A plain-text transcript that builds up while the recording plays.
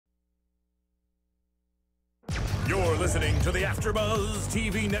You're listening to the AFTERBUZZ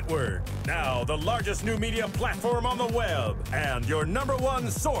TV network, now the largest new media platform on the web, and your #1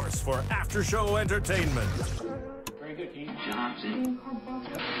 source for after-show entertainment. Very good, Keith. Johnson.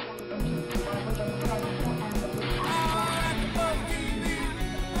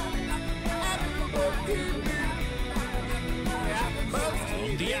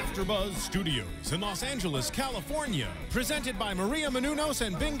 The AFTERBUZZ Studios in Los Angeles, California, presented by Maria Menounos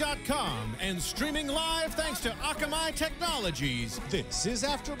and Bing.com, and streaming live thanks to Akamai Technologies. This is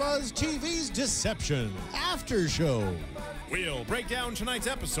AFTERBUZZ TV's Deception After Show. We'll break down tonight's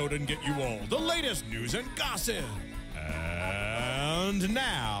episode and get you all the latest news and gossip. And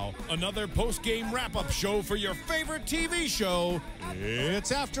now, another post-game wrap-up show for your favorite TV show.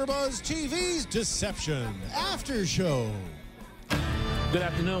 It's AFTERBUZZ TV's Deception After Show. Good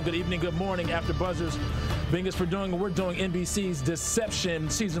afternoon, good evening, good morning, AfterBuzzers. Bing is for doing what we're doing, NBC's Deception,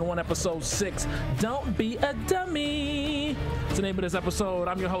 Season 1, Episode 6, Don't Be a Dummy. It's the name of this episode.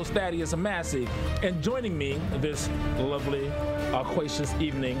 I'm your host, Thaddeus Massey, and joining me this lovely, loquacious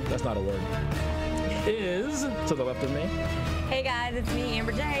evening, that's not a word, is, to the left of me. Hey guys, it's me,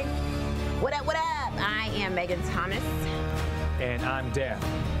 Amber Jaye. What up, what up? I am Megan Thomas. And I'm deaf.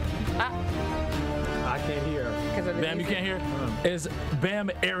 I can't hear. Bamm, you can't hear? It's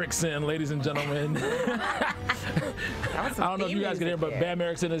Bamm Ericsen, ladies and gentlemen. I don't know if you guys can hear, but Bamm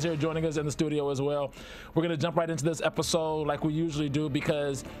Ericsen is here joining us in the studio as well. We're going to jump right into this episode like we usually do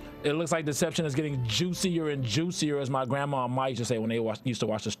because it looks like Deception is getting juicier and juicier, as my grandma and Mike used to say when they used to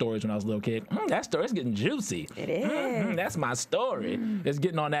watch the stories when I was a little kid. That story's getting juicy. It is. That's my story. It's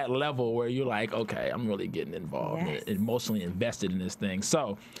getting on that level where you're like, okay, I'm really getting involved and emotionally invested in this thing.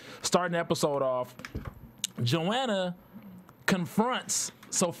 So, starting the episode off, Joanna confronts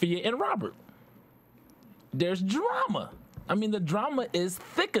Sophia and Robert. There's drama. I mean, the drama is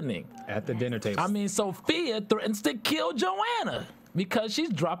thickening. At the dinner table. I mean, Sophia threatens to kill Joanna because she's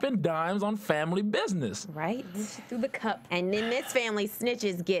dropping dimes on family business. Right? Through the cup. And in this family,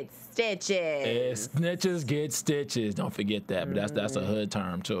 snitches get stitches. Snitches get stitches. Don't forget that. But that's a hood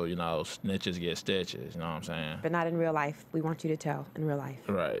term, too. You know, snitches get stitches. You know what I'm saying? But not in real life. We want you to tell in real life.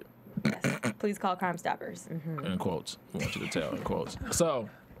 Right. Yes. Please call Crime Stoppers. In quotes. I want you to tell in quotes. So,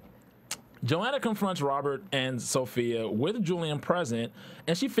 Joanna confronts Robert and Sophia with Julian present,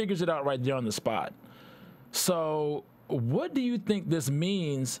 and she figures it out right there on the spot. So, what do you think this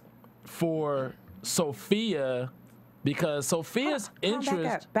means for Sophia? Because Sophia's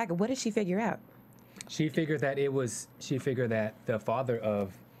interest. Back up. What did she figure out? She figured that the father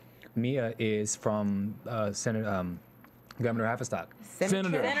of Mia is from Governor Haverstock.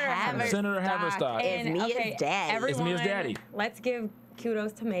 Senator Haverstock. Is Mia's daddy. It's Mia's daddy. Let's give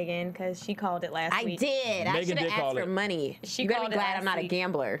kudos to Megan because she called it last week. I did. I should have asked for money. She you better called be it glad last I'm not a week.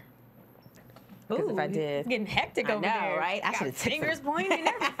 gambler. Because if I did, It's getting hectic over there. Right? I should have fingers pointing and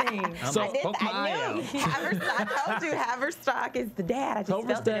everything. I knew. Haverstock. I told you Haverstock is the dad. I just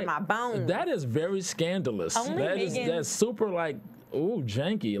felt it in my bones. That is very scandalous. That's super like, ooh,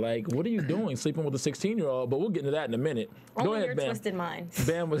 janky. Like, what are you doing sleeping with a 16-year-old? But we'll get into that in a minute. Only go ahead, your Bamm. twisted mind.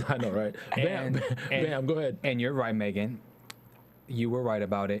 Bamm was, I know, right? Bamm, go ahead. And you're right, Megan. You were right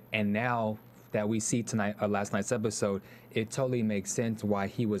about it. And now that we see tonight, last night's episode, it totally makes sense why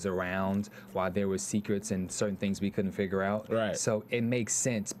he was around, why there were secrets and certain things we couldn't figure out. Right. So it makes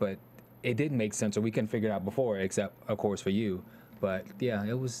sense, but it didn't make sense, or we couldn't figure it out before, except, of course, for you. But yeah,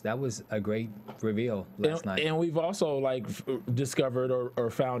 that was a great reveal last night. And we've also discovered or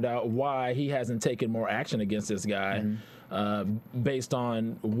found out why he hasn't taken more action against this guy, based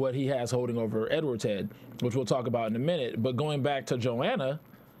on what he has holding over Edward's head, which we'll talk about in a minute. But going back to Joanna.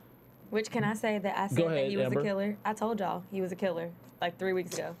 Which can I say that I said that he was a killer? I told y'all he was a killer like 3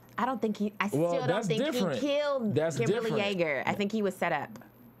 weeks ago. I don't think he. I still don't think he killed Kimberly Yeager. I think he was set up.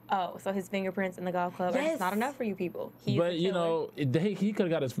 Oh, so his fingerprints in the golf club are just not enough for you people. But you know, he could have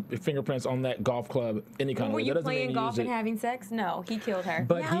got his fingerprints on that golf club any kind of way. Were you playing golf and having sex? No, he killed her.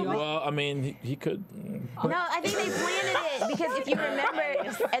 But well, I mean, he could. No, I think they planted it because if you remember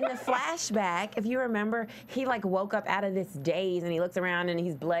in the flashback, if you remember, he woke up out of this daze and he looks around and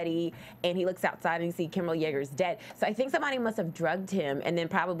he's bloody and he looks outside and he sees Kimberly Yeager's dead. So I think somebody must have drugged him and then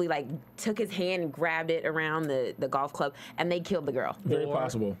probably took his hand and grabbed it around the golf club and they killed the girl. Very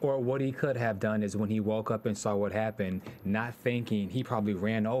possible. Or what he could have done is when he woke up and saw what happened, not thinking, he probably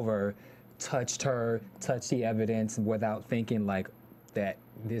ran over, touched the evidence without thinking that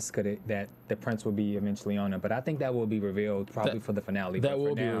that the prince will be eventually on him. But I think that will be revealed probably for the finale. That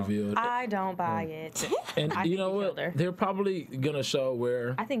will be revealed. I don't buy it. And you know what? They're probably gonna show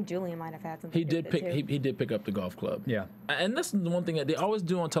where I think Julian might have had something. he did pick up the golf club. Yeah. And this is the one thing that they always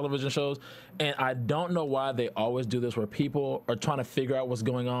do on television shows, and I don't know why they always do this, where people are trying to figure out what's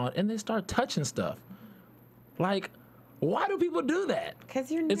going on and they start touching stuff. Like, why do people do that?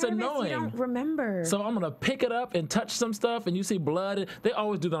 Because you're nervous. It's annoying. You don't remember. So I'm gonna pick it up and touch some stuff, and you see blood. They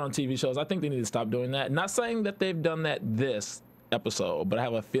always do that on TV shows. I think they need to stop doing that. Not saying that they've done that this episode, but I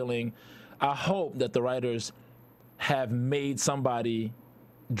have a feeling, I hope that the writers have made somebody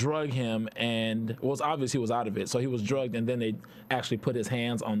drug him, and it was obvious he was out of it, so he was drugged, and then they actually put his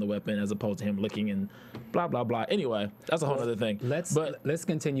hands on the weapon as opposed to him licking and blah blah blah. Anyway, that's a whole other thing. Let's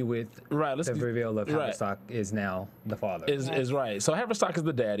continue with the reveal of Haverstock is now the father. Is right. So Haverstock is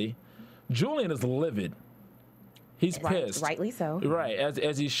the daddy. Julian is livid. He's pissed. Rightly so. Right,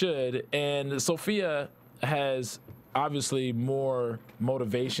 as he should. And Sophia has obviously more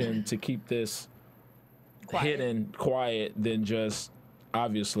motivation to keep this hidden, quiet, than just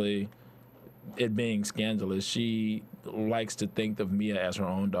obviously it being scandalous. She likes to think of Mia as her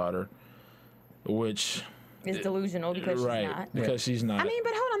own daughter, which is delusional because she's not. Because she's not. I mean,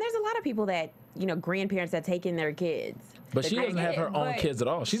 but hold on. There's a lot of people that, grandparents that take in their kids. But she doesn't have her own kids at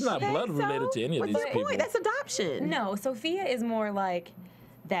all. She's not blood related to any of these people. That's adoption. No, Sophia is more like,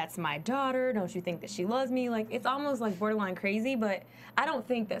 that's my daughter. Don't you think that she loves me? Like, it's almost like borderline crazy, but I don't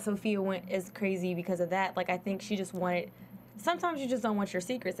think that Sophia went as crazy because of that. Like, I think she just wanted, sometimes you just don't want your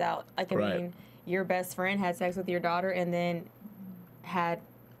secrets out. Like, I mean, your best friend had sex with your daughter and then had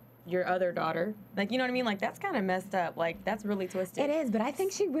your other daughter. Like, you know what I mean? Like, that's kind of messed up. Like, that's really twisted. It is, but I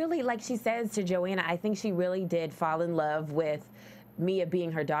think she really, like she says to Joanna, I think she really did fall in love with Mia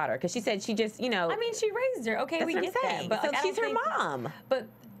being her daughter. Because she said she just, I mean, she raised her. Okay, we get that. But so like, she's her mom. But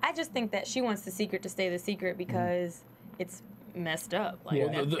I just think that she wants the secret to stay the secret because it's messed up. Like,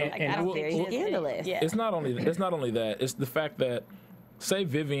 I don't think scandalous. Yeah. It's not only that. It's the fact that, say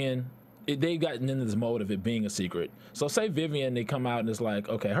Vivian, they gotten into this mode of it being a secret. So say Vivian, they come out and it's like,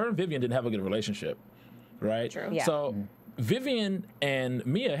 okay, her and Vivian didn't have a good relationship, right? True. Yeah. So Vivian and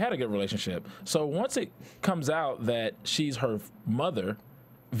Mia had a good relationship. So once it comes out that she's her mother,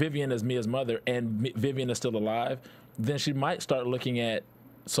 Vivian is Mia's mother, and Vivian is still alive, then she might start looking at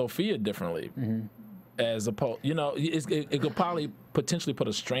Sophia differently. As opposed, it could probably potentially put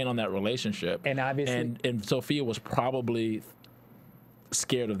a strain on that relationship. And obviously, and Sophia was probably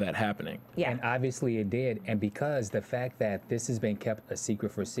scared of that happening. Yeah. And obviously it did. And because the fact that this has been kept a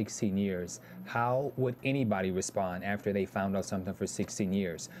secret for 16 years, how would anybody respond after they found out something for 16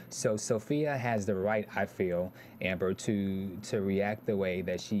 years? So Sophia has the right, I feel, Amber, to react the way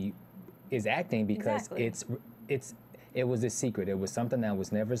that she is acting, because it was a secret. It was something that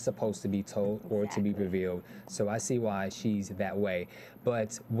was never supposed to be told or to be revealed. So I see why she's that way.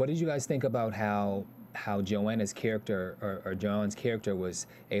 But what did you guys think about how Joanna's character or John's character was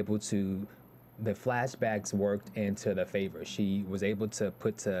able to, the flashbacks worked into the favor? She was able to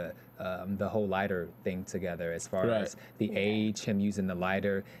put the whole lighter thing together, as far as the age, him using the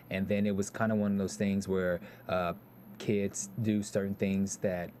lighter, and then it was kind of one of those things where kids do certain things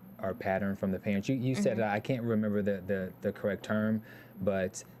that are patterned from the parents. You said, I can't remember the correct term,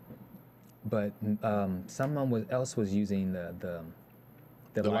 but someone else was using the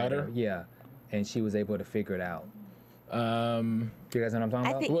lighter. Yeah. And she was able to figure it out. Do you guys know what I'm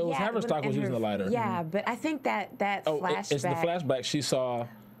talking about? Well, it was Haverstock was using the lighter. Yeah, but I think that flashback. It's the flashback. She saw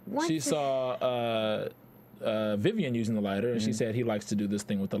Vivian using the lighter, and she said he likes to do this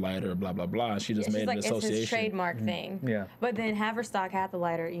thing with the lighter, blah blah blah. She just made an association. It's his trademark thing. Yeah. But then Haverstock had the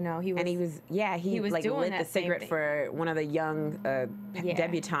lighter. He was like doing lit the cigarette for one of the young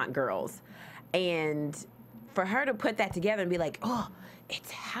debutante girls, and for her to put that together and be like, oh,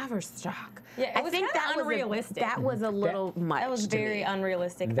 it's Haverstock. Yeah, I think that was unrealistic. That was a little much. That was very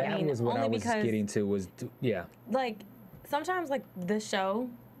unrealistic. That was what I was getting to. Like, sometimes like the show,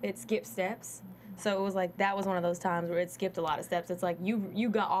 it skips steps. So it was like, that was one of those times where it skipped a lot of steps. It's like, you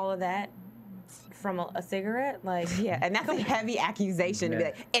got all of that from a cigarette, like. Yeah, and that's a heavy accusation to be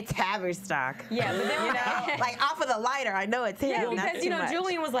like, it's Haverstock. Yeah, but then like off of the lighter, I know it's him. Yeah, because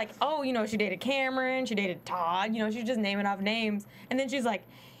Julian was like, oh, she dated Cameron, she dated Todd, she was just naming off names, and then she's like,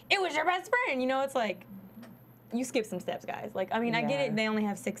 it was your best friend. It's like, you skip some steps, guys. Like, I mean, I get it. They only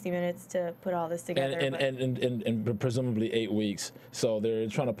have 60 minutes to put all this together. And presumably 8 weeks. So they're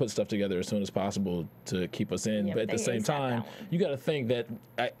trying to put stuff together as soon as possible to keep us in. Yeah, but at the same time, you got to think that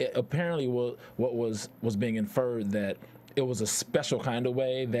apparently what was being inferred, that it was a special kind of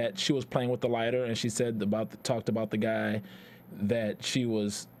way that she was playing with the lighter, and she said talked about the guy that she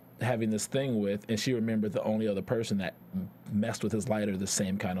was having this thing with, and she remembered the only other person that messed with his lighter the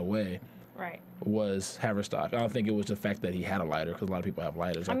same kind of way was Haverstock. I don't think it was the fact that he had a lighter, because a lot of people have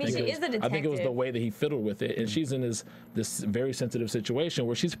lighters. I mean, she is a detective. I think it was the way that he fiddled with it, and she's in this very sensitive situation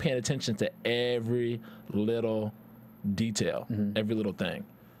where she's paying attention to every little detail, every little thing.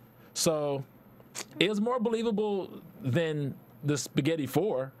 So it was more believable than the Spaghetti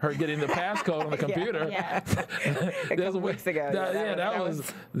 4, her getting the passcode on the computer. A couple weeks ago.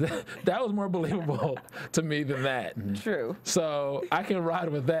 That was more believable to me than that. True. So I can ride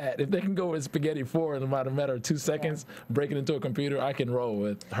with that. If they can go with Spaghetti 4 in about a matter of 2 seconds, breaking into a computer, I can roll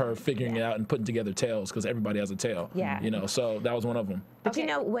with her figuring it out and putting together tails, because everybody has a tail. Yeah. You know, so that was one of them. But you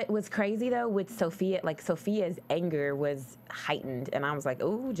know what was crazy though with Sophia? Like Sophia's anger was heightened, and I was like,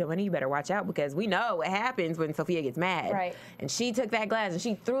 "Oh, Joanna, you better watch out, because we know what happens when Sophia gets mad." Right. And she took that glass and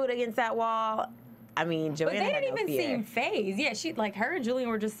she threw it against that wall. I mean, Joanna But they had didn't no even fear. seem phased. Yeah, she like her and Julian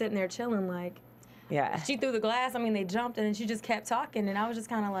were just sitting there chilling. Like, she threw the glass. I mean, they jumped, and then she just kept talking, and I was just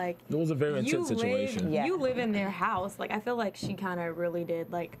kind of like, It was a very intense situation. You live in their house. Like, I feel like she kind of really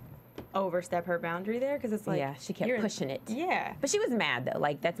did like overstep her boundary there, because it's like, she kept pushing it. Yeah. But she was mad though.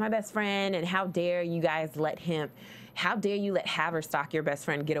 Like, that's my best friend, and how dare you guys let him? How dare you let Haverstock, your best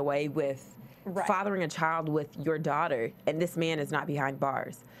friend, get away with fathering a child with your daughter, and this man is not behind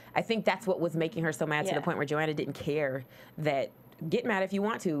bars? I think that's what was making her so mad, to the point where Joanna didn't care that. Get mad if you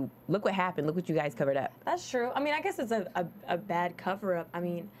want to. Look what happened. Look what you guys covered up. That's true. I mean, I guess it's a bad cover-up. I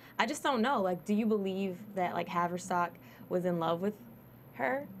mean, I just don't know. Like, do you believe that, like, Haverstock was in love with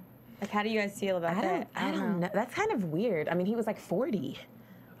her? Like, how do you guys feel about that? I don't know. That's kind of weird. I mean, he was like 40.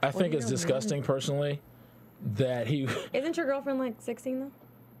 I think it's disgusting, personally, that he... Isn't your girlfriend, like, 16, though?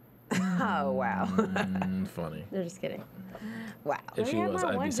 Oh, wow. Funny. They're just kidding. Wow. If she was,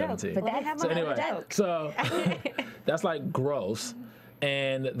 I'd be 17. But that's So anyway, so that's like gross.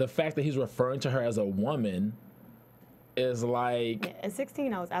 And the fact that he's referring to her as a woman is like... Yeah, at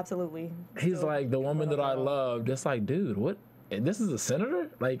 16, I was absolutely... He's like, the woman that I loved. It's like, dude, what? And this is a senator?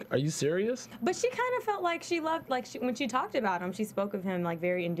 Like, are you serious? But she kind of felt like she loved, like, when she talked about him, she spoke of him, like,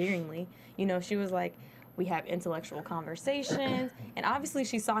 very endearingly. You know, she was like, we have intellectual conversations. And obviously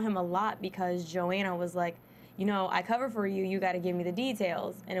she saw him a lot because Joanna was like, you know, I cover for you, you got to give me the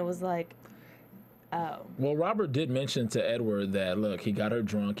details. And it was like, oh. Well, Robert did mention to Edward that, look, he got her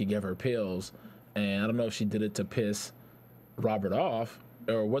drunk, he gave her pills, and I don't know if she did it to piss Robert off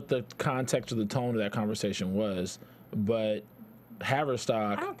or what the context or the tone of that conversation was, but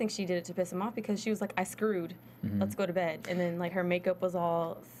Haverstock... I don't think she did it to piss him off, because she was like, I screwed, let's go to bed. And then, like, her makeup was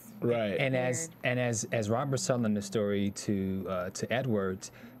all... Right. And as Robert's telling the story to Edward,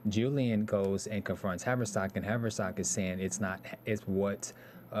 Julian goes and confronts Haverstock, and Haverstock is saying it's what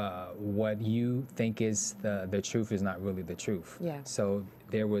you think is the truth is not really the truth. Yeah. So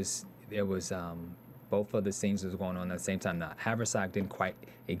there was both of the things was going on at the same time. Now, Haverstock didn't quite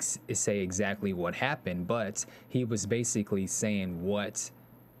say exactly what happened, but he was basically saying what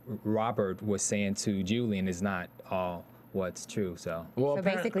Robert was saying to Julian is not all what's true. So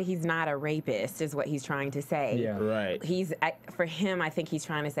basically he's not a rapist is what he's trying to say. Yeah. Right. For him, I think he's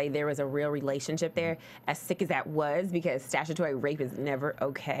trying to say there was a real relationship there, as sick as that was, because statutory rape is never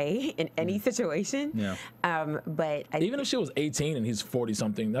okay in any situation. Yeah. But even if she was 18 and he's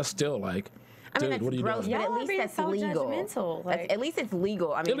 40-something, that's still like... I mean, dude, that's what are you gross, doing? but at Y'all are least being that's so legal. judgmental, like- At least it's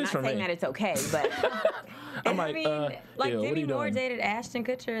legal. I mean, At I'm least not for saying me. that it's okay, but I'm like, I mean, like, ew, what are Demi you Moore doing? dated Ashton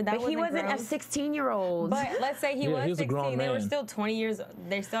Kutcher. That but he wasn't gross. a 16-year-old. But let's say he Yeah, was he was a 16. grown They were man. still 20 years.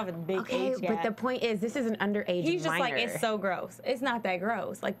 They still have a big Okay, age gap. but the point is, this is an underage He's just minor. like, it's so gross. It's not that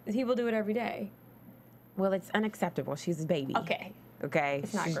gross. Like, people do it every day. Well, it's unacceptable. She's a baby. Okay. Okay,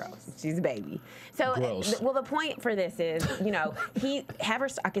 It's not gross. She's a baby. So, Gross. the point for this is, you know,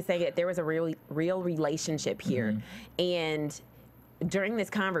 Haverstock is saying that there was a real relationship here, and during this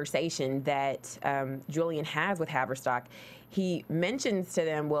conversation that Julian has with Haverstock, he mentions to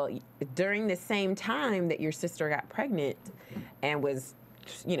them, well, during the same time that your sister got pregnant and was,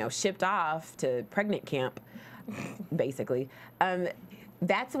 you know, shipped off to pregnant camp, basically.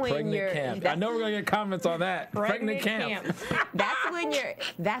 That's when Pregnant camp. I know we're gonna get comments on that. Pregnant camp.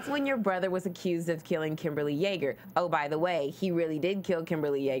 That's when your brother was accused of killing Kimberly Yeager. Oh, by the way, he really did kill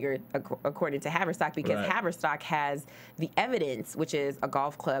Kimberly Yeager, according to Haverstock, because Right. Haverstock has the evidence, which is a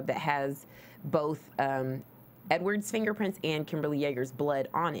golf club that has both Edward's fingerprints and Kimberly Yeager's blood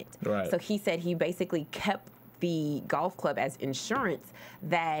on it. Right. So he said he basically kept the golf club as insurance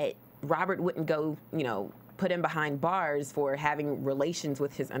that Robert wouldn't go, you know, put him behind bars for having relations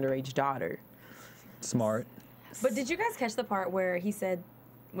with his underage daughter. smart. But did you guys catch the part where he said,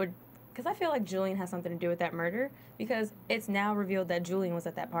 because I feel like Julian has something to do with that murder, because it's now revealed that Julian was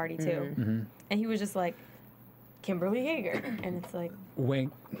at that party too, and he was just like Kimberly Yeager, and it's like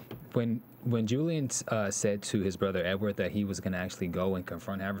when Julian said to his brother Edward that he was going to actually go and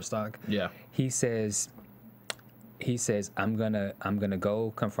confront Haverstock, he says I'm gonna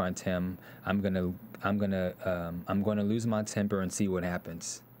go confront him. I'm gonna lose my temper and see what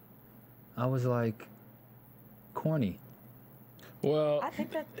happens. I was like, corny. Well, I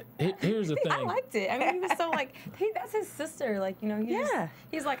think that here's the thing. I liked it. I mean, he was so like, that's his sister. Like, you know,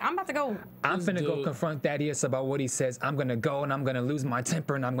 he's like, I'm about to go. I'm gonna go confront Thaddeus about what he says. I'm gonna go and I'm gonna lose my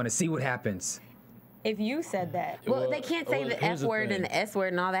temper and I'm gonna see what happens. If you said that. Well, they can't say the F word and the S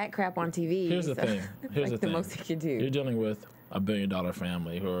word and all that crap on TV. Here's the thing. Here's like the thing. most he could do. You're dealing with a $1 billion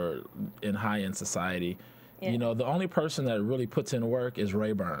family who are in high-end society. You know, the only person that really puts in work is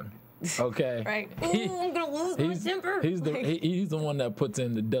Rayburn. Okay. Right. Ooh, I'm gonna lose my temper. He's the one that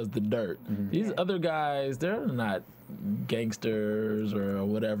does the dirt. These other guys, they're not gangsters or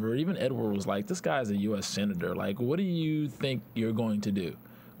whatever. Even Edward was like, this guy's a U.S. senator. Like, what do you think you're going to do?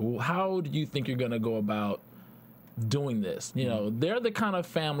 How do you think you're going to go about doing this? You know, they're the kind of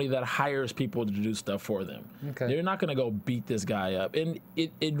family that hires people to do stuff for them. Okay. They're not going to go beat this guy up. And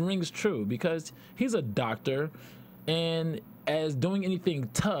it rings true because he's a doctor, and as doing anything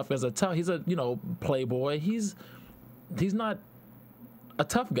tough, he's a, you know, playboy. He's not a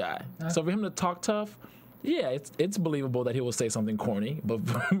tough guy. So for him to talk tough, yeah, it's believable that he will say something corny, but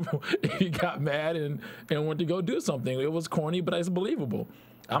he got mad and went to go do something. It was corny, but it's believable.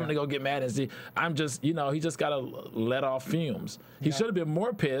 I'm going to go get mad and see. I'm just, you know, he just got to let off fumes. He should have been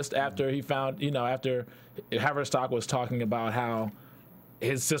more pissed after he found, you know, after Haverstock was talking about how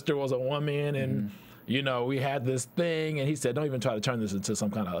his sister was a woman and, you know, we had this thing. And he said, don't even try to turn this into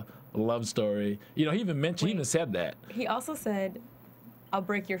some kind of love story. You know, he even said that. He also said, I'll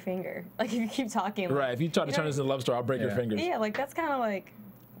break your finger. Like, if you keep talking. Like, right. If you try to turn this into a love story, I'll break your fingers. Yeah, like, that's kind of like.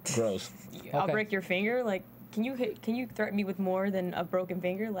 Gross. I'll break your finger? Like, can you threaten me with more than a broken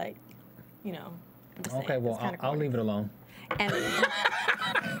finger? Like, you know. Okay, well, I'll leave it alone. And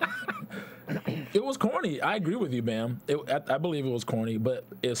it was corny. I agree with you, Bamm. I believe it was corny, but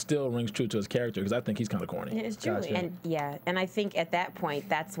it still rings true to his character because I think he's kind of corny. It's Julian. And I think at that point,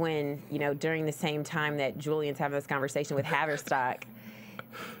 that's when, you know, during the same time that Julian's having this conversation with Haverstock,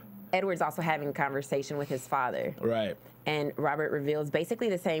 Edward's also having a conversation with his father. Right. And Robert reveals basically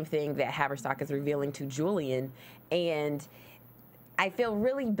the same thing that Haverstock is revealing to Julian. And I feel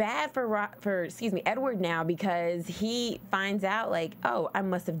really bad for Edward now because he finds out, like, oh, I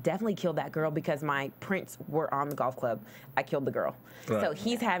must have definitely killed that girl because my prints were on the golf club. I killed the girl. Right. So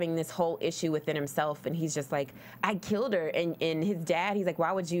he's having this whole issue within himself, and he's just like, I killed her. And his dad, he's like,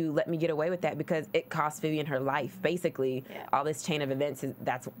 why would you let me get away with that? Because it cost Vivian her life, basically. Yeah. All this chain of events,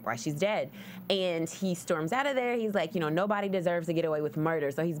 that's why she's dead. And he storms out of there. He's like, you know, nobody deserves to get away with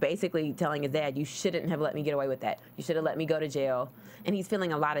murder. So he's basically telling his dad, you shouldn't have let me get away with that. You should have let me go to jail. And he's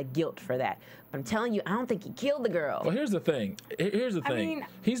feeling a lot of guilt for that. But I'm telling you, I don't think he killed the girl. Well, here's the thing. I mean,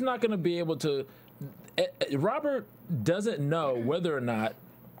 he's not going to be able to. Robert doesn't know whether or not.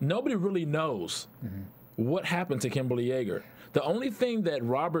 Nobody really knows what happened to Kimberly Yeager. The only thing that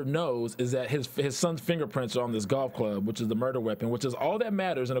Robert knows is that his son's fingerprints are on this golf club, which is the murder weapon, which is all that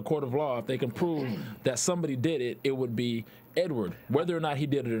matters in a court of law. If they can prove that somebody did it, it would be Edward, whether or not he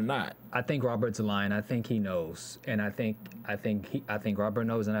did it or not. I think Robert's lying. I think he knows, and I think Robert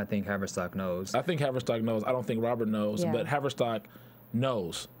knows, and I think Haverstock knows. I think Haverstock knows. I don't think Robert knows, but Haverstock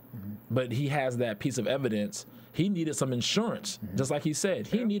knows. But he has that piece of evidence. He needed some insurance, just like he said.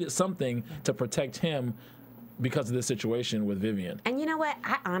 He needed something to protect him because of this situation with Vivian. And you know what?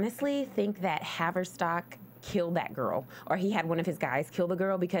 I honestly think that Haverstock killed that girl, or he had one of his guys kill the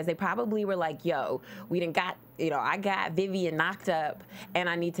girl, because they probably were like, yo, we done got, you know, I got Vivian knocked up and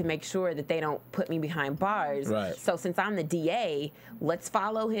I need to make sure that they don't put me behind bars. Right. So since I'm the DA, let's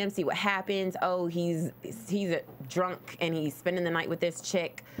follow him, see what happens. Oh, he's a drunk and he's spending the night with this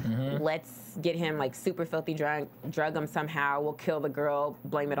chick. Let's get him like super filthy drunk, drug him somehow. We'll kill the girl,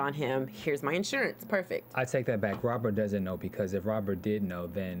 blame it on him. Here's my insurance. Perfect. I take that back. Robert doesn't know, because if Robert did know,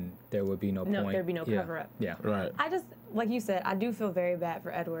 then there would be no point. There'd be no cover up. Yeah. Right. I just, like you said, I do feel very bad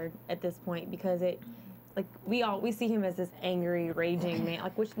for Edward at this point, because like we see him as this angry, raging man,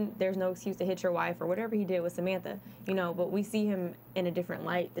 like, which there's no excuse to hit your wife or whatever he did with Samantha, you know, but we see him in a different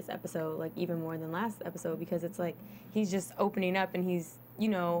light this episode, like even more than last episode, because it's like he's just opening up, and he's, you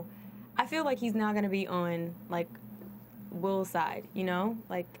know, I feel like he's not going to be on like Will's side, you know,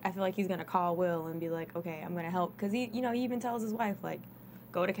 like I feel like he's going to call Will and be like, okay, I'm going to help, because he, you know, he even tells his wife, like,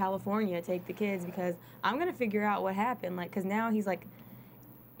 go to California, take the kids, because I'm going to figure out what happened, like, because now he's like,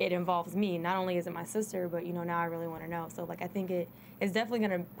 it involves me. Not only is it my sister, but you know, now I really want to know. So like I think it's definitely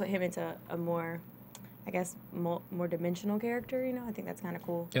going to put him into a more, I guess, more dimensional character. You know, I think that's kind of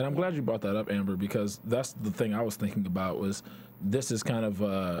cool. And I'm glad you brought that up, Amber, because that's the thing I was thinking about. Was this is kind of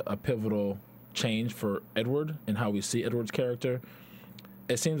a pivotal change for Edward and how we see Edward's character.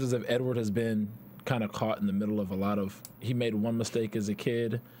 It seems as if Edward has been kind of caught in the middle of a lot of. He made one mistake as a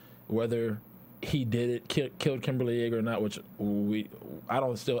kid, whether he did it, killed Kimberly Yeager or not, which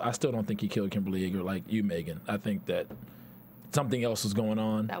I still don't think he killed Kimberly Yeager like you, Megan. I think that something else was going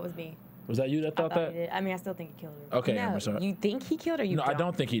on. That was me. Was that you that thought that? He did. I mean, I still think he killed her. Okay, No, Amber, sorry. you think he killed her? You No, I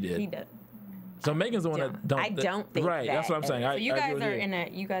don't think he did. He did. So Megan's the one that don't. I don't think right. that. That's what I'm saying. So I you agree guys with are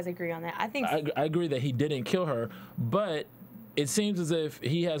you. you guys agree on that? I think. I agree that he didn't kill her, but it seems as if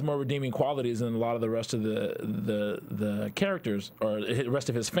he has more redeeming qualities than a lot of the rest of the characters or the rest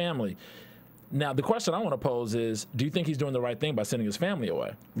of his family. Now, the question I want to pose is, do you think he's doing the right thing by sending his family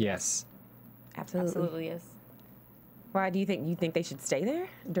away? Yes. Absolutely, yes. Why do you think they should stay there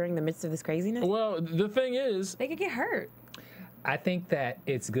during the midst of this craziness? Well, the thing is, They could get hurt. I think that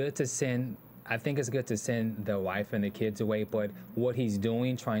it's good to send. I think it's good to send the wife and the kids away, but what he's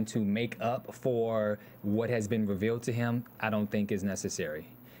doing, trying to make up for what has been revealed to him, I don't think is necessary.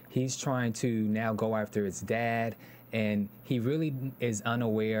 He's trying to now go after his dad, and he really is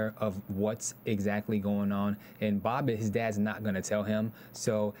unaware of what's exactly going on. And Bob, his dad's not going to tell him.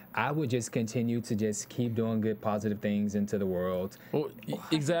 So I would just continue to just keep doing good, positive things into the world. well,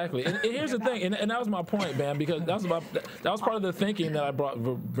 exactly. And here's the thing, and that was my point, Bam, because that was part of the thinking that I brought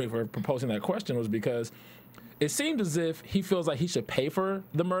for proposing that question, was because it seemed as if he feels like he should pay for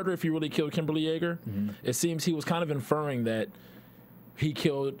the murder if he really killed Kimberly Yeager. Mm-hmm. It seems he was kind of inferring that he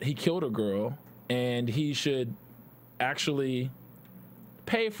killed a girl and he should actually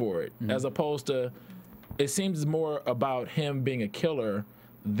pay for it, as opposed to, it seems more about him being a killer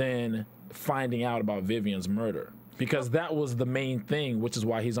than finding out about Vivian's murder, because that was the main thing, which is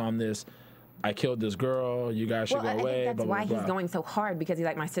why he's on this, I killed this girl, you guys should go away. I think that's blah, why blah, he's blah. going so hard, because he's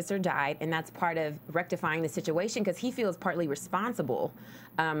like, my sister died, and that's part of rectifying the situation, because he feels partly responsible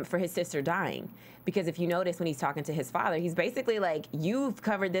for his sister dying. Because if you notice when he's talking to his father, he's basically like, you've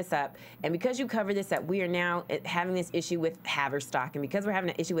covered this up, and because you covered this up, we are now having this issue with Haverstock, and because we're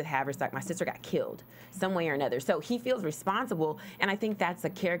having an issue with Haverstock, my sister got killed some way or another. So he feels responsible, and I think that's a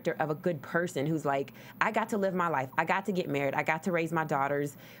character of a good person who's like, I got to live my life, I got to get married, I got to raise my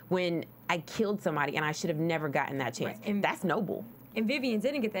daughters when I killed somebody, and I should have never gotten that chance. Right. And that's noble. And Vivian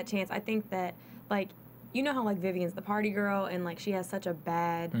didn't get that chance. I think that, like, you know how, like, Vivian's the party girl and, like, she has such a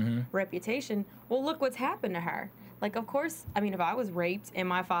bad reputation. Well, look what's happened to her. Like, of course, I mean, if I was raped and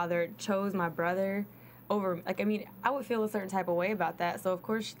my father chose my brother over, like, I mean, I would feel a certain type of way about that. So, of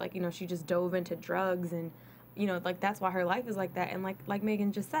course, like, you know, she just dove into drugs and, you know, like, that's why her life is like that. And like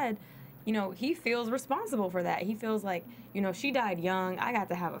Megan just said, you know, he feels responsible for that. He feels like, you know, she died young. I got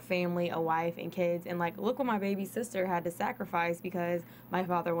to have a family, a wife, and kids. And, like, look what my baby sister had to sacrifice because my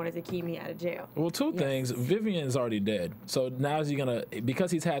father wanted to keep me out of jail. Well, two things. Vivian is already dead. So now is he going to, because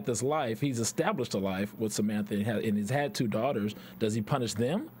he's had this life, he's established a life with Samantha and he's had two daughters. Does he punish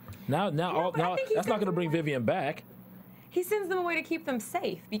them? Now that's not going to bring Vivian back. He sends them away to keep them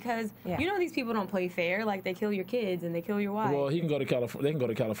safe because you know these people don't play fair. Like, they kill your kids and they kill your wife. Well, he can go to California. They can go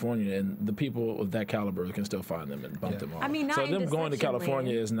to California, and the people of that caliber can still find them and bump them off. I mean, not so in them going to Deception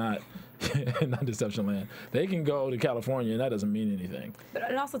California Land. is not not Deception Land. They can go to California, and that doesn't mean anything. But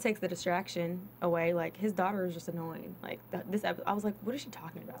it also takes the distraction away. Like, his daughter is just annoying. Like, this episode, I was like, what is she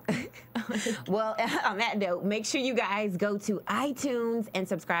talking about? Well, on that note, make sure you guys go to iTunes and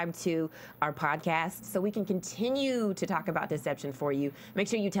subscribe to our podcast so we can continue to talk about Deception for you. Make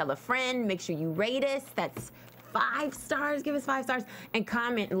sure you tell a friend. Make sure you rate us. That's 5 stars. Give us 5 stars and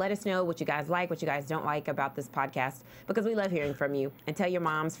comment and let us know what you guys like, what you guys don't like about this podcast, because we love hearing from you. And tell your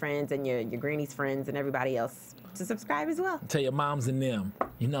mom's friends and your granny's friends and everybody else to subscribe as well. Tell your moms and them.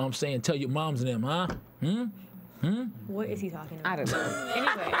 You know what I'm saying? Tell your moms and them, huh? What is he talking about? I don't know.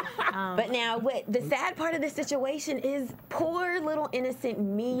 Anyway, But now, the sad part of this situation is poor little innocent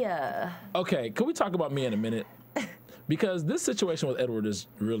Mia. Okay, can we talk about me in a minute? Because this situation with Edward is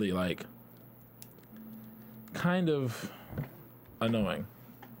really, like, kind of annoying.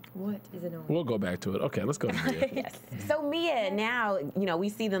 what is annoying? We'll go back to it. Okay, let's go to Mia. Yes. So Mia now, you know, we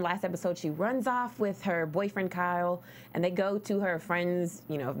see in the last episode she runs off with her boyfriend Kyle, and they go to her friend's,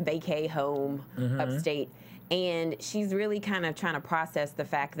 you know, vacay home upstate, and she's really kind of trying to process the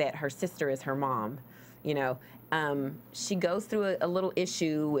fact that her sister is her mom, you know. She goes through a little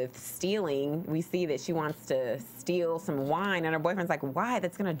issue with stealing. We see that she wants to steal some wine, and her boyfriend's like, why?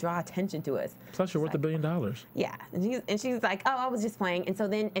 That's going to draw attention to us. Plus, you're worth $1 billion. Yeah. And she's like, oh, I was just playing. And so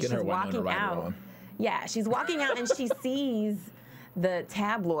then as she's walking out. Yeah, she's walking out and she sees the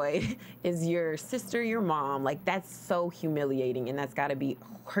tabloid is your sister, your mom. Like, that's so humiliating, and that's got to be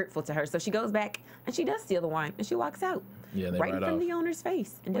hurtful to her. So she goes back and she does steal the wine, and she walks out. Yeah, right in front of the owner's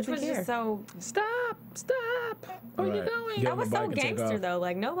face, and which was care. just so stop. Where are you going? That was so gangster though.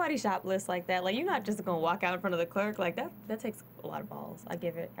 Like, nobody shoplifts like that. Like, you're not just gonna walk out in front of the clerk. Like, that takes a lot of balls. I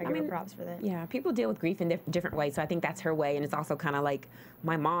give her props for that. Yeah, people deal with grief in different ways, so I think that's her way. And it's also kind of like,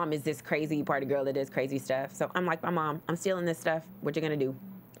 my mom is this crazy party girl that does crazy stuff. So I'm like, my mom, I'm stealing this stuff. What you gonna do?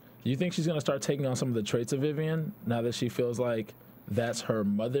 You think she's gonna start taking on some of the traits of Vivian now that she feels like that's her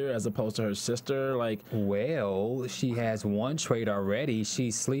mother as opposed to her sister? Like, well, she has one trait already.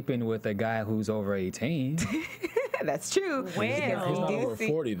 She's sleeping with a guy who's over 18. That's true. Well, he's not over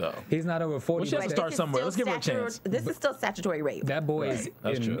 40 though. He's not over 40. Well, she has to start somewhere. Let's give her a chance. This is still statutory rape. That boy is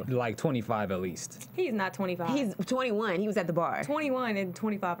like 25 at least. He's not 25. He's 21. He was at the bar. 21 and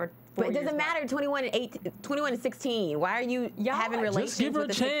 25 are. But it doesn't matter. 21 and 16. Why are you having relations? Just give her a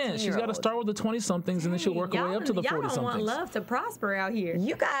chance. She's got to start with the 20-somethings, and then she'll work her way up to the 40-somethings. Y'all don't want love to prosper out here.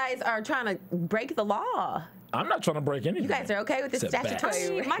 You guys are trying to break the law. I'm not trying to break anything. You guys are okay with this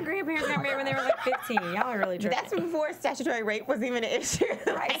statutory rape? My grandparents got married when they were like 15. Y'all are really tripping. That's before statutory rape was even an issue.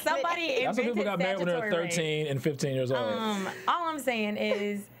 Right. Somebody That's when people got married when they were 13 rape. and 15 years old. All I'm saying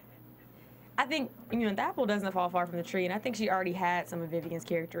is, I think, the apple doesn't fall far from the tree, and I think she already had some of Vivian's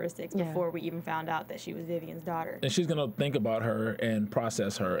characteristics before we even found out that she was Vivian's daughter. And she's going to think about her and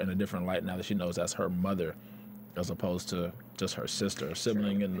process her in a different light now that she knows that's her mother, as opposed to just her sister. A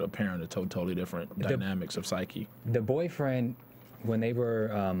sibling and a parent are totally different dynamics of psyche. The boyfriend, when they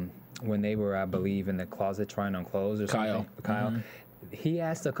were, I believe, in the closet trying on clothes or something, Kyle, he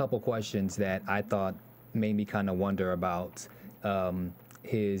asked a couple questions that I thought made me kind of wonder about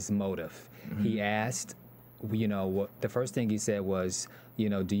his motive. He asked, what the first thing he said was,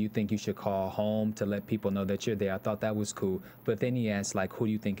 do you think you should call home to let people know that you're there? I thought that was cool. But then he asked, like, who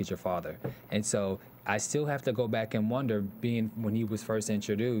do you think is your father? And so I still have to go back and wonder, when he was first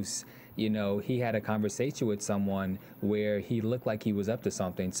introduced, he had a conversation with someone where he looked like he was up to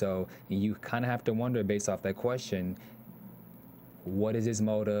something. So you kind of have to wonder, based off that question, what is his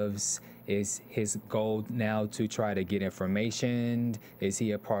motives? Is his goal now to try to get information? Is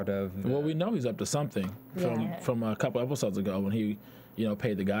he a part of... Well, we know he's up to something from a couple episodes ago when he,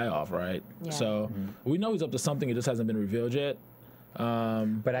 paid the guy off, right? Yeah. So we know he's up to something. It just hasn't been revealed yet.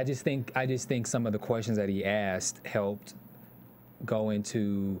 But I just think some of the questions that he asked helped go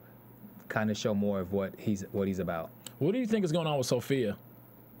into kind of show more of what he's about. What do you think is going on with Sophia?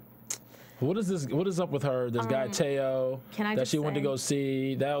 What is up with her? This guy Teo that she went to go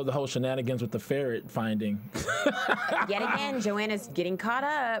see. That was the whole shenanigans with the ferret finding. Yet again, Joanna's getting caught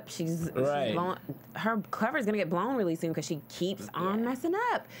up. She's her cover is gonna get blown really soon because she keeps on messing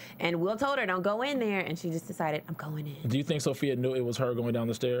up. And Will told her, don't go in there, and she just decided, I'm going in. Do you think Sophia knew it was her going down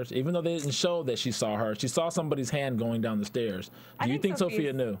the stairs? Even though they didn't show that she saw her, she saw somebody's hand going down the stairs. Do you think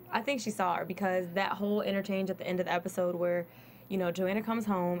Sophia knew? I think she saw her because that whole interchange at the end of the episode where Joanna comes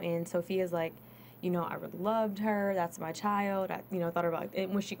home and Sophia's like, I really loved her. That's my child. I, thought about it.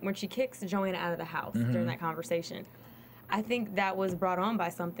 And when she kicks Joanna out of the house during that conversation, I think that was brought on by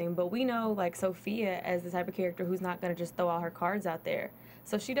something. But we know, like, Sophia as the type of character who's not going to just throw all her cards out there.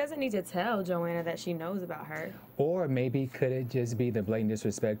 So she doesn't need to tell Joanna that she knows about her. Or maybe could it just be the blatant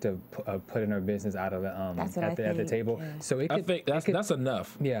disrespect of putting her business out of the at the table? Yeah. So I think that's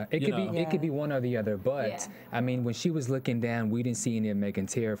enough. Yeah, it could be one or the other. But I mean, when she was looking down, we didn't see any of Megan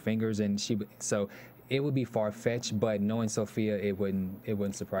tear her fingers, and so it would be far fetched. But knowing Sophia, it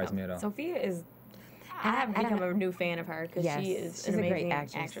wouldn't surprise me at all. Sophia is. I have become a new fan of her because she's an amazing great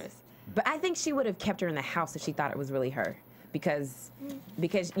actress. But I think she would have kept her in the house if she thought it was really her. Because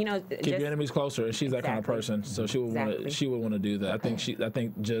keep your enemies closer, and she's that kind of person, so she would want to do that. I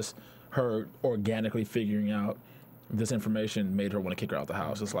think just her organically figuring out this information made her want to kick her out the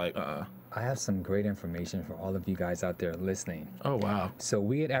house. It's like, I have some great information for all of you guys out there listening. Oh, wow. So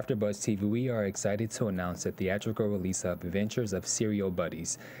we at AfterBuzz TV, we are excited to announce the theatrical release of Adventures of Serial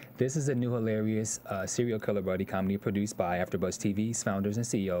Buddies. This is a new hilarious serial killer buddy comedy produced by AfterBuzz TV's founders and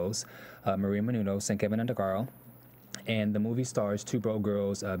CEOs, Maria Menounos and Kevin Undergaro. And the movie stars two broke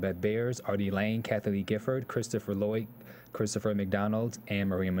girls, Beth Bears, Artie Lang, Kathy Lee Gifford, Christopher Lloyd, Christopher McDonald, and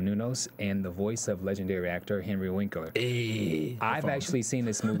Maria Menounos, and the voice of legendary actor Henry Winkler. I've actually seen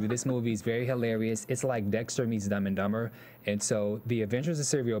this movie. This movie is very hilarious. It's like Dexter meets Dumb and Dumber. And so The Adventures of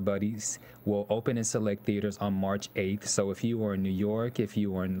Serial Buddies will open in select theaters on March 8th. So if you are in New York, if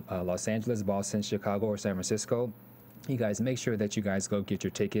you are in Los Angeles, Boston, Chicago, or San Francisco, you guys make sure that you guys go get your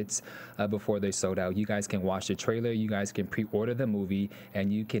tickets before they're sold out. You guys can watch the trailer, you guys can pre-order the movie,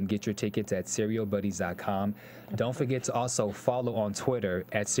 and you can get your tickets at serialbuddies.com. Don't forget to also follow on Twitter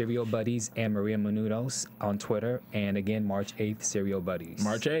at Serial Buddies and Maria Menounos on Twitter. And again, March 8th, Serial Buddies.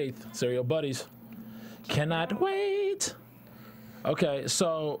 March 8th, Serial Buddies. Cannot wait. Okay,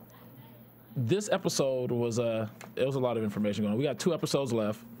 so this episode was it was a lot of information going on. We got 2 episodes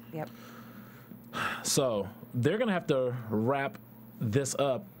left. Yep. So they're gonna have to wrap this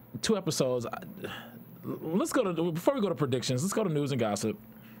up. 2 episodes. Let's go to before we go to predictions. Let's go to news and gossip,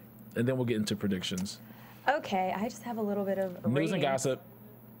 and then we'll get into predictions. Okay, I just have a little bit of News and gossip.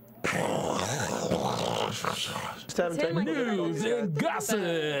 Just having technical News difficulties. and gossip.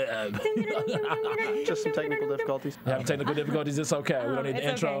 Just some technical difficulties. Having technical difficulties. It's okay. We don't need the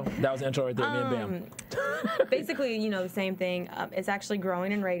It's intro. okay. That was the intro right there. Me and Bam. basically, you know, the same thing. It's actually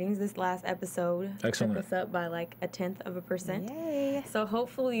growing in ratings. This last episode Excellent. took us up by like 0.1%. Yay. So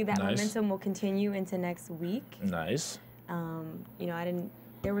hopefully that Nice. momentum will continue into next week. Nice. You know,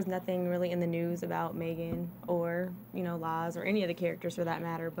 there was nothing really in the news about Megan or, you know, Laz or any of the characters for that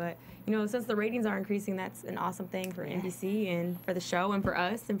matter. But, you know, since the ratings are increasing, that's an awesome thing for NBC and for the show and for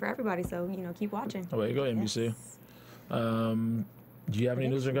us and for everybody. So, you know, keep watching. Oh, wait, go NBC. Do you have any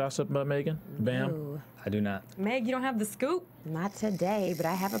news or gossip about Megan? Bam. Ooh, I do not. Meg, you don't have the scoop? not today, but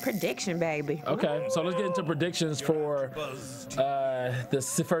I have a prediction, baby. Okay, so let's get into predictions for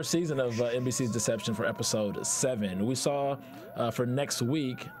the first season of NBC's Deception for episode 7. We saw for next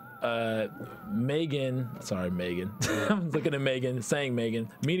week Megan, I'm looking at Megan, saying Megan,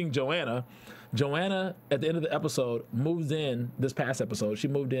 meeting Joanna. Joanna, at the end of the episode, moves in, this past episode, she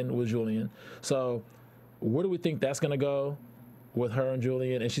moved in with Julian. So where do we think that's going to go with her and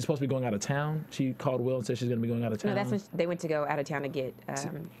Julian? And she's supposed to be going out of town. She called Will and said she's going to be going out of town. No, that's when they went to go out of town to get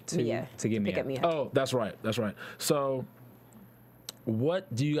Mia. to get pick Mia. up Mia. Oh, that's right. That's right. So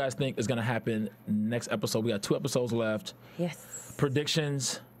what do you guys think is going to happen next episode? We got 2 episodes left. Yes.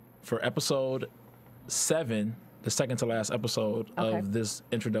 Predictions for episode 7, the second to last episode of this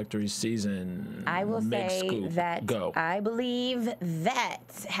introductory season. I will Meg say Scoop. that Go. I believe that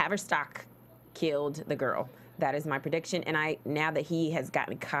Haverstock killed the girl. That is my prediction. And now that he has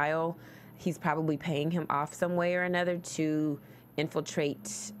gotten Kyle, he's probably paying him off some way or another to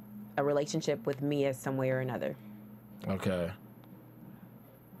infiltrate a relationship with Mia some way or another. Okay.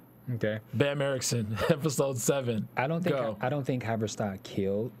 Okay. Bamm Ericsen, episode 7. I don't think Go. I don't think Haverstock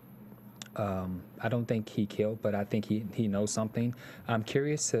killed. I don't think he killed, but I think he knows something. I'm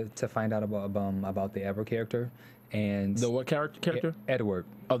curious to find out about the Edward character and The what character? Edward.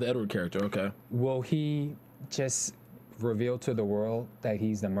 Oh, the Edward character. Okay. Will he just reveal to the world that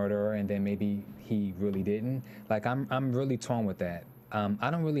he's the murderer, and then maybe he really didn't? Like I'm really torn with that. I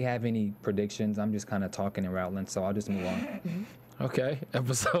don't really have any predictions. I'm just kind of talking and rattling, so I'll just move on. Okay.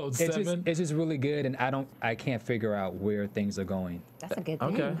 Episode 7. It's just really good, and I can't figure out where things are going. That's a good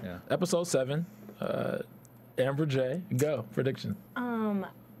thing. Okay. Yeah. Episode 7. Amber J. Go. Prediction.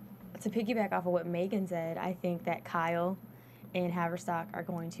 To piggyback off of what Megan said, I think that Kyle and Haverstock are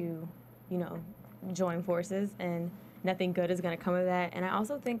going to, you know, join forces and nothing good is going to come of that. And I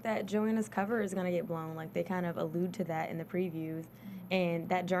also think that Joanna's cover is going to get blown. Like, they kind of allude to that in the previews. And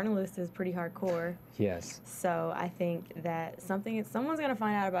that journalist is pretty hardcore. Yes. So I think that someone's going to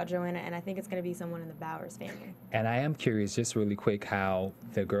find out about Joanna, and I think it's going to be someone in the Bowers family. And I am curious, just really quick, how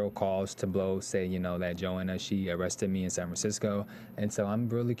the girl calls to blow, say, you know, that Joanna, she arrested me in San Francisco. And so I'm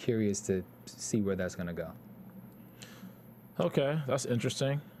really curious to see where that's going to go. Okay, that's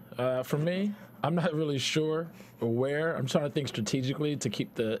interesting. For me, I'm not really sure where. I'm trying to think strategically to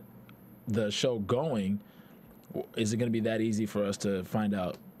keep the show going. Is it going to be that easy for us to find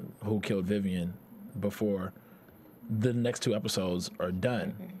out who killed Vivian before the next 2 episodes are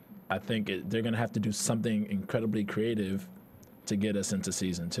done? I think they're going to have to do something incredibly creative to get us into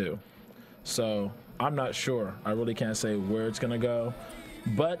season 2. So I'm not sure. I really can't say where it's going to go.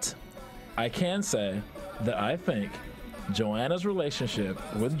 But I can say that I think Joanna's relationship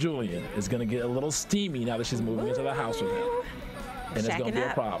with Julian is going to get a little steamy now that she's moving into the house with him. And it's going to be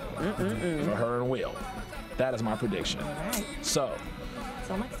a problem for her and Will. That is my prediction. All right. So,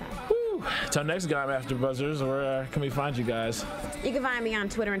 Till next time. whew, Till next time, AfterBuzzers, where can we find you guys? You can find me on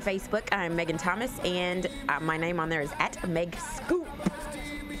Twitter and Facebook. I'm Megan Thomas, and my name on there is @MegScoop.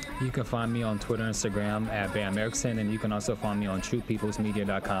 You can find me on Twitter and Instagram at Bamm Ericsen, and you can also find me on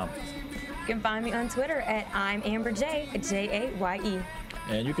TruePeoplesMedia.com. You can find me on Twitter at I'm Amber Jaye, Jaye.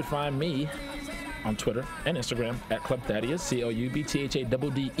 And you can find me on Twitter and Instagram at Club Thaddeus,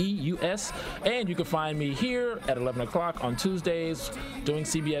 CLUBTHADDEUS. And you can find me here at 11 o'clock on Tuesdays doing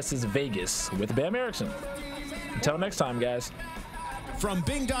CBS's Vegas with Bamm Ericsen. Until next time, guys. From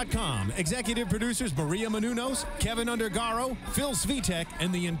Bing.com, executive producers Maria Menounos, Kevin Undergaro, Phil Svitek,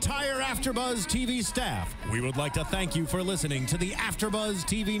 and the entire AfterBuzz TV staff, we would like to thank you for listening to the AfterBuzz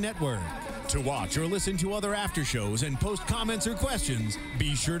TV network. To watch or listen to other after shows and post comments or questions,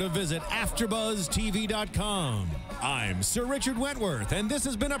 be sure to visit AfterBuzzTV.com. I'm Sir Richard Wentworth, and this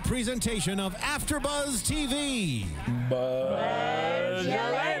has been a presentation of AfterBuzz TV. Buzz you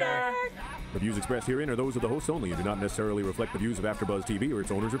later. The views expressed herein are those of the hosts only and do not necessarily reflect the views of AfterBuzz TV or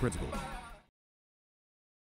its owners or principals.